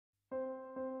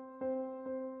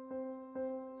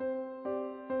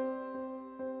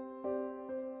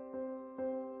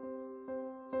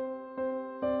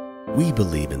We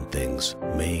believe in things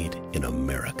made in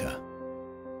America,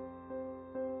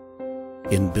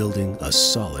 in building a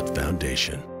solid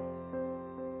foundation.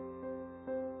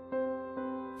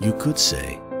 You could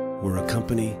say we're a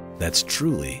company that's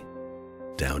truly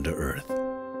down to earth.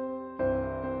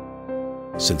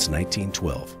 Since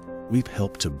 1912, we've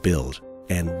helped to build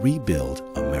and rebuild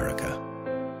America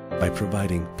by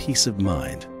providing peace of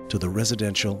mind to the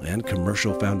residential and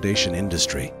commercial foundation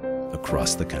industry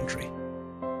across the country.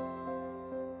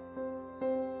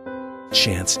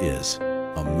 Chance is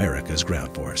America's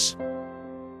ground force.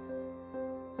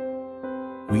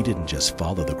 We didn't just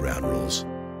follow the ground rules,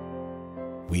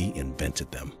 we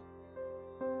invented them.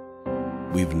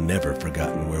 We've never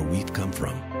forgotten where we've come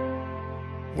from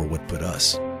or what put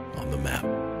us on the map.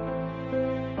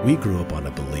 We grew up on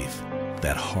a belief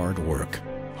that hard work,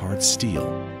 hard steel,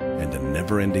 and a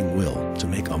never-ending will to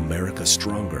make America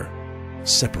stronger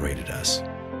separated us,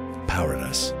 powered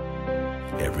us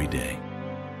every day.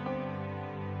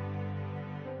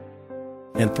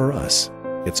 And for us,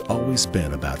 it's always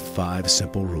been about 5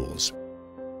 simple rules.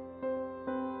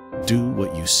 Do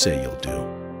what you say you'll do.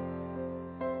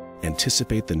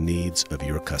 Anticipate the needs of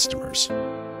your customers.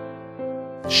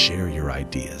 Share your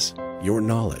ideas, your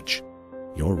knowledge,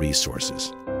 your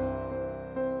resources.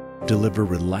 Deliver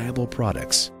reliable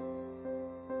products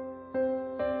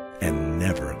and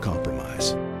never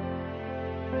compromise.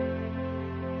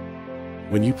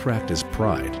 When you practice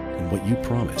pride in what you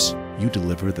promise, you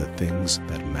deliver the things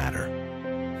that matter,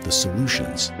 the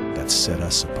solutions that set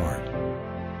us apart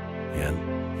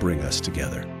and bring us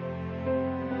together.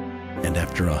 And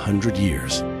after 100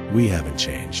 years, we haven't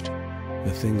changed.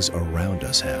 The things around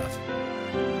us have.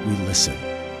 We listen,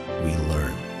 we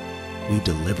learn, we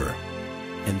deliver,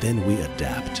 and then we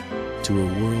adapt to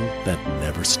a world that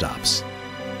never stops.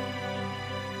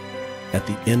 At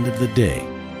the end of the day,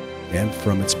 and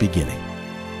from its beginning,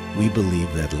 we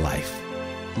believe that life,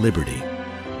 liberty,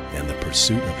 and the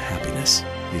pursuit of happiness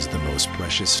is the most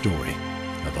precious story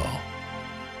of all.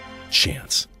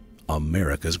 Chance,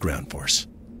 America's ground force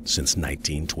since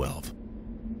 1912.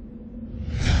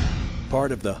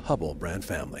 Part of the Hubbell brand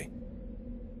family.